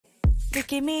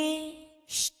Look at me.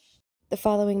 Shh. The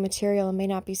following material may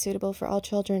not be suitable for all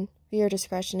children. Viewer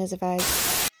discretion is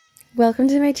advised. Welcome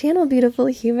to my channel, beautiful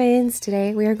humans.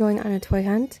 Today we are going on a toy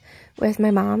hunt with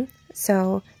my mom.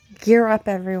 So gear up,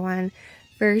 everyone.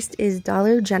 First is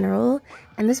Dollar General,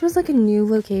 and this was like a new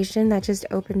location that just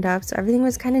opened up. So everything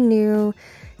was kind of new,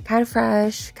 kind of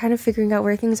fresh, kind of figuring out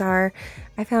where things are.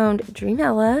 I found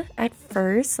Dreamella at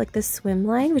first, like the swim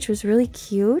line, which was really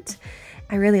cute.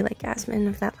 I really like Jasmine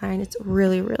of that line. It's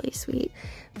really, really sweet.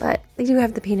 But they do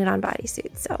have the painted on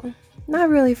bodysuit, so not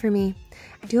really for me.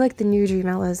 I do like the new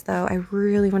Dreamellas though. I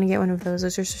really want to get one of those.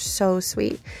 Those are so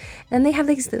sweet. And they have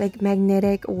these like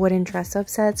magnetic wooden dress up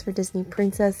sets for Disney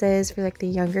princesses for like the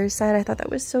younger set. I thought that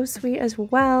was so sweet as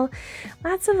well.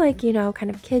 Lots of like, you know,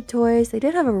 kind of kid toys. They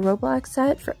did have a Roblox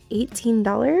set for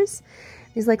 $18.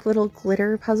 These like little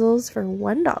glitter puzzles for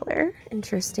 $1.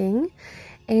 Interesting.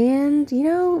 And, you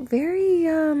know, very,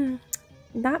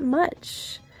 not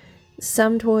much.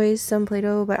 Some toys, some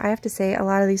Play-Doh, but I have to say a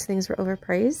lot of these things were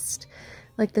overpriced.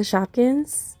 Like the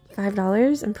Shopkins,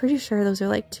 $5. I'm pretty sure those are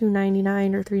like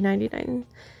 $2.99 or $3.99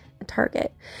 at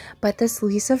Target. But this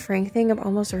Lisa Frank thing, I'm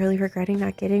almost really regretting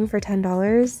not getting for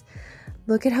 $10.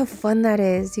 Look at how fun that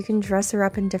is. You can dress her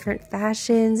up in different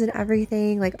fashions and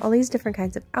everything, like all these different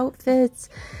kinds of outfits.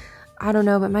 I don't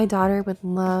know, but my daughter would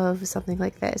love something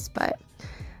like this, but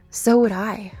so would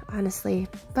I, honestly.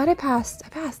 But I passed.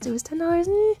 It was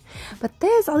 $10. But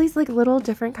this, all these like little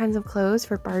different kinds of clothes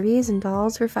for Barbies and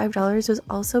dolls for $5 was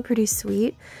also pretty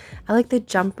sweet. I like the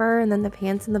jumper and then the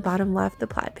pants in the bottom left, the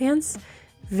plaid pants.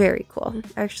 Very cool.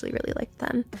 I actually really liked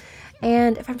them.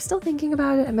 And if I'm still thinking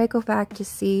about it, I might go back to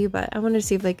see, but I wanted to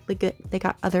see if like they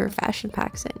got other fashion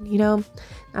packs in, you know,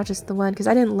 not just the one, because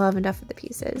I didn't love enough of the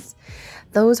pieces.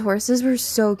 Those horses were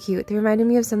so cute. They reminded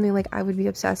me of something like I would be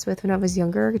obsessed with when I was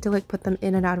younger, to like put them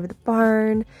in and out of the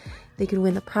barn. They could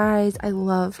win the prize. I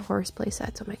love horse play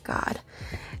sets. Oh my god.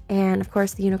 And of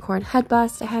course the unicorn head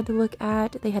bust I had to look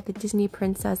at. They had the Disney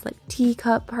princess like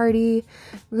teacup party.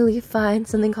 Really fun.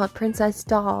 Something called Princess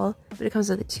Doll, but it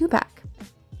comes with a 2-pack.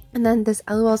 And then this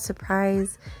LOL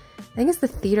surprise, I think it's the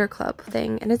theater club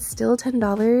thing, and it's still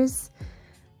 $10.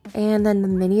 And then the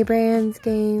mini brands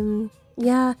game.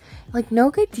 Yeah, like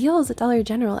no good deals at Dollar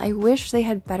General. I wish they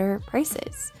had better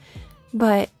prices,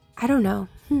 but I don't know.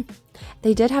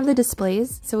 They did have the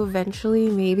displays, so eventually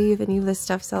maybe if any of this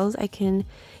stuff sells, I can,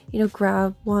 you know,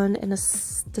 grab one in a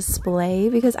display,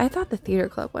 because I thought the theater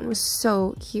club one was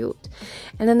so cute.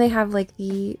 And then they have like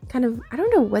the kind of, I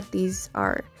don't know what these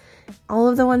are. All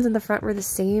of the ones in the front were the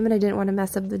same, and I didn't want to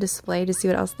mess up the display to see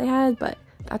what else they had, but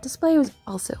that display was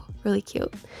also really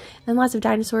cute. And lots of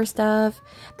dinosaur stuff.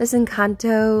 This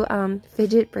Encanto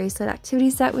fidget bracelet activity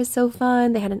set was so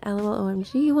fun. They had an LOL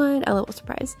OMG one, LOL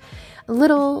surprise. A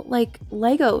little like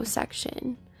Lego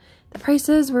section. The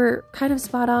prices were kind of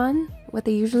spot on what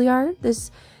they usually are.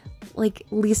 This like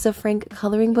Lisa Frank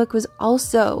coloring book was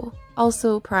also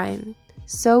prime.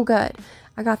 So good.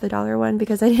 I got the dollar one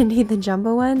because I didn't need the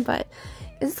jumbo one, but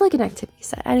it's like an activity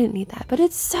set. I didn't need that, but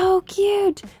it's so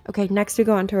cute. Okay, next we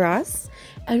go on to Ross,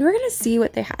 and we're gonna see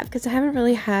what they have, because I haven't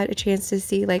really had a chance to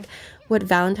see like what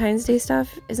Valentine's Day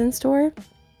stuff is in store.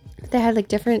 They had like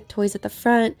different toys at the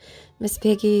front. Miss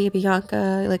Piggy,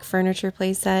 Bianca, like furniture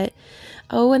playset.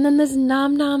 Oh, and then this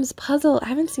Noms puzzle. I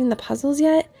haven't seen the puzzles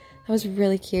yet. That was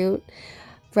really cute.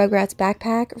 Rugrats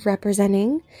backpack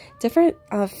representing different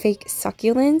fake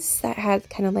succulents that had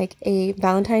kind of like a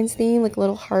Valentine's theme, like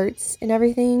little hearts and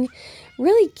everything.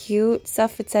 Really cute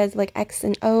stuff. It says like X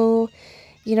and O,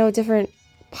 you know, different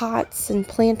pots and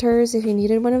planters if you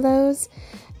needed one of those.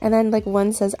 And then like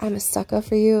one says, I'm a sucker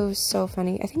for you. It was so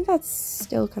funny. I think that's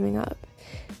still coming up.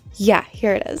 Yeah,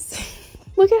 here it is.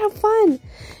 Look at how fun.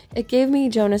 It gave me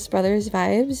Jonas Brothers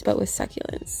vibes, but with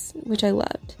succulents, which I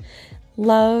loved.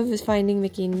 Love is finding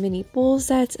Mickey and Minnie bowl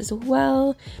sets as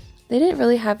well. They didn't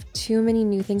really have too many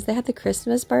new things. They had the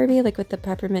Christmas Barbie, like with the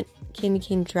peppermint candy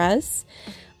cane dress,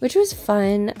 which was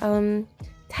fun.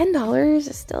 $10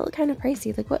 is still kind of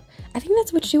pricey. Like what? I think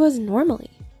that's what she was normally.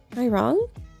 Am I wrong?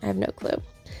 I have no clue.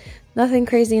 Nothing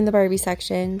crazy in the Barbie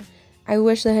section. I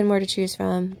wish they had more to choose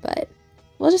from, but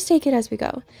we'll just take it as we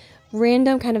go.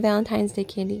 Random kind of Valentine's Day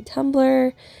candy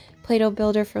tumbler. Play-Doh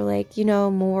builder for like, you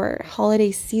know, more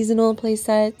holiday seasonal play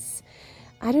sets.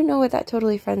 I don't know what that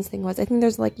Totally Friends thing was. I think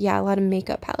there's like, yeah, a lot of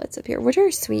makeup palettes up here, which are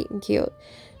sweet and cute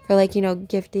for like, you know,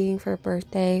 gifting for a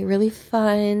birthday. Really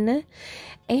fun.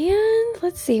 And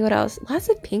let's see what else. Lots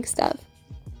of pink stuff.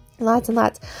 Lots and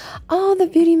lots. Oh, the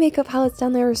beauty makeup palettes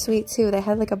down there were sweet too. They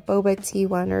had like a boba tea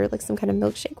one or like some kind of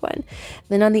milkshake one.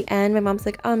 Then on the end, my mom's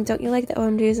like, don't you like the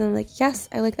OMGs? And I'm like, yes,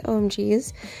 I like the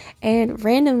OMGs. And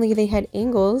randomly they had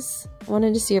angles. I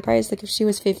wanted to see her price. Like if she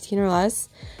was 15 or less,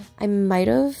 I might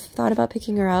have thought about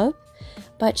picking her up,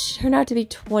 but she turned out to be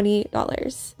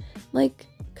 $20. Like,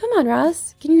 come on,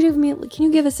 Ross. Can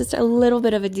you give us just a little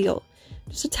bit of a deal?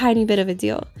 Just a tiny bit of a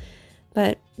deal.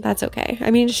 But that's okay.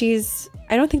 I mean,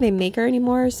 I don't think they make her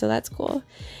anymore, so that's cool.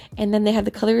 And then they had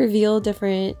the color reveal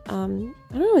different, I don't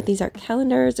know what these are,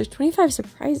 calendars. There's 25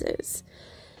 surprises.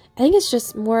 I think it's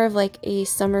just more of like a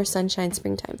summer, sunshine,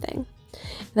 springtime thing.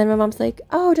 And then my mom's like,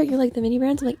 oh, don't you like the mini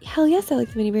brands? I'm like, hell yes, I like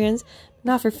the mini brands.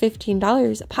 Not for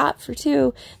 $15 a pop for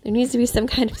 2. There needs to be some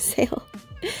kind of sale.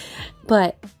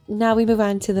 But now we move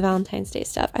on to the Valentine's Day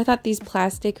stuff. I thought these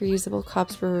plastic reusable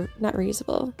cups were not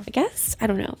reusable. I guess? I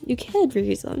don't know. You could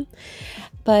reuse them.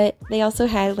 But they also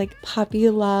had like puppy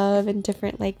love and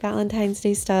different like Valentine's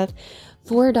Day stuff.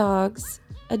 4 dogs.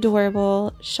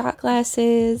 Adorable. Shot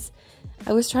glasses.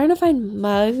 I was trying to find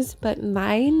mugs, but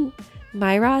my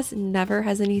Ross never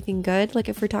has anything good. Like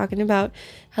if we're talking about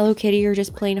Hello Kitty or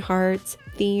just plain hearts,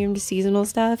 themed, seasonal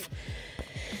stuff.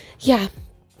 Yeah.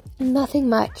 Nothing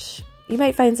much. You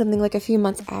might find something like a few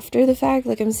months after the fact.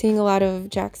 Like I'm seeing a lot of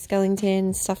Jack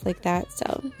Skellington, stuff like that.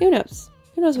 So who knows?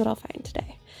 Who knows what I'll find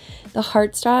today? The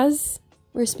heart straws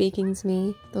were speaking to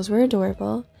me. Those were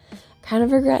adorable. Kind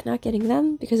of regret not getting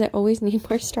them because I always need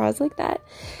more straws like that.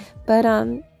 But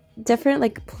different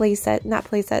like not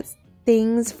playsets,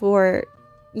 things for,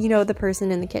 you know, the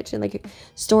person in the kitchen, like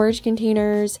storage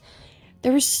containers.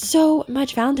 There was so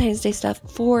much Valentine's Day stuff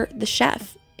for the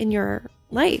chef in your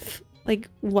life. Like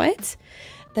what?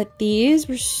 That these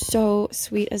were so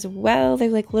sweet as well. They're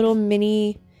like little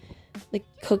mini like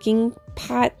cooking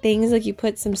pot things. Like you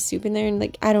put some soup in there and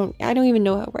like I don't even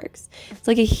know how it works. It's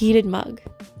like a heated mug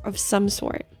of some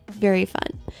sort. Very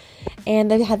fun. And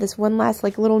they had this one last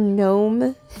like little gnome.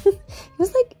 It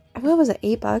was like, what was it,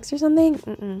 $8 or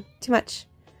something? Too much,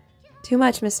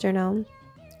 Mr. Gnome.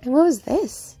 And what was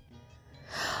this?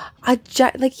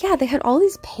 Like, yeah, they had all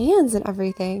these pans and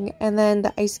everything. And then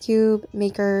the ice cube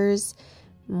makers,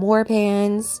 more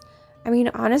pans. I mean,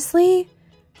 honestly,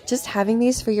 just having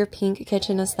these for your pink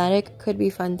kitchen aesthetic could be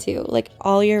fun too. Like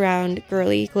all year round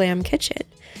girly glam kitchen.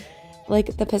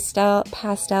 Like the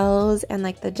pastels and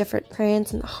like the different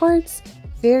prints and the hearts.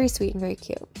 Very sweet and very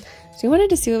cute. So we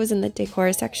wanted to see what was in the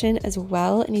decor section as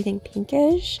well. Anything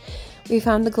pinkish. We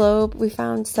found the globe. We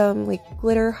found some like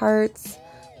glitter hearts.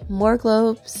 More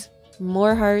globes.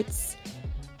 More hearts.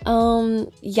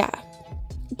 Yeah.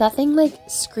 Nothing like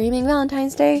screaming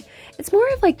Valentine's Day. It's more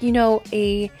of like, you know,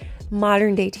 a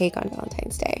modern day take on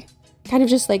Valentine's Day. Kind of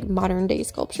just like modern day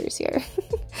sculptures here.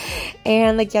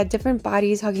 And like, yeah, different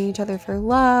bodies hugging each other for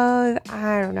love.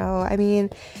 I don't know. I mean,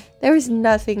 there was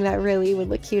nothing that really would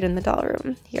look cute in the doll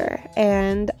room here.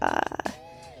 And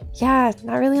yeah,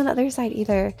 not really on the other side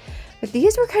either. But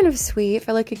these were kind of sweet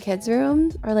for like a kid's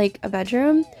room or like a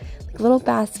bedroom. Like little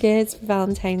baskets for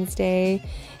Valentine's Day.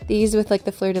 These with like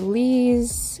the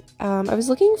fleur-de-lis. I was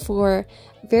looking for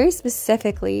very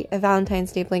specifically a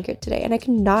Valentine's Day blanket today and I could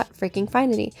not freaking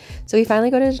find any. So we finally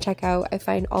go to the checkout. I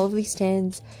find all of these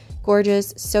tins.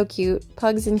 Gorgeous, so cute.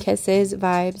 Pugs and kisses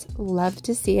vibes. Love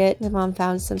to see it. My mom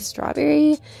found some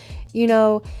strawberry, you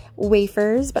know,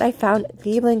 wafers, but I found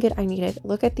the blanket I needed.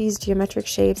 Look at these geometric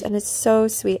shapes and it's so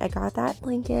sweet. I got that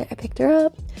blanket. I picked her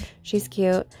up. She's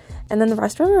cute. And then the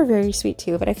rest of them are very sweet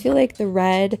too, but I feel like the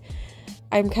red,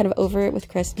 I'm kind of over it with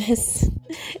Christmas.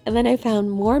 And then I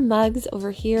found more mugs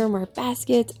over here, more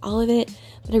baskets, all of it.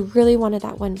 But I really wanted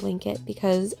that one blanket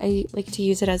because I like to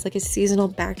use it as like a seasonal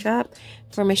backdrop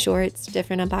for my shorts,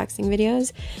 different unboxing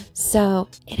videos. So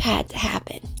it had to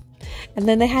happen. And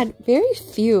then they had very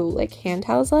few like hand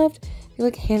towels left. I feel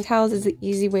like hand towels is an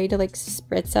easy way to like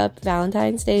spritz up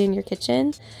Valentine's Day in your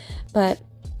kitchen. But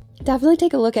definitely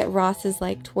take a look at Ross's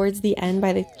like towards the end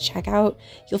by the checkout.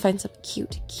 You'll find some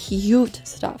cute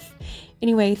stuff.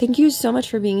 Anyway, thank you so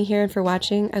much for being here and for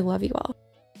watching. I love you all.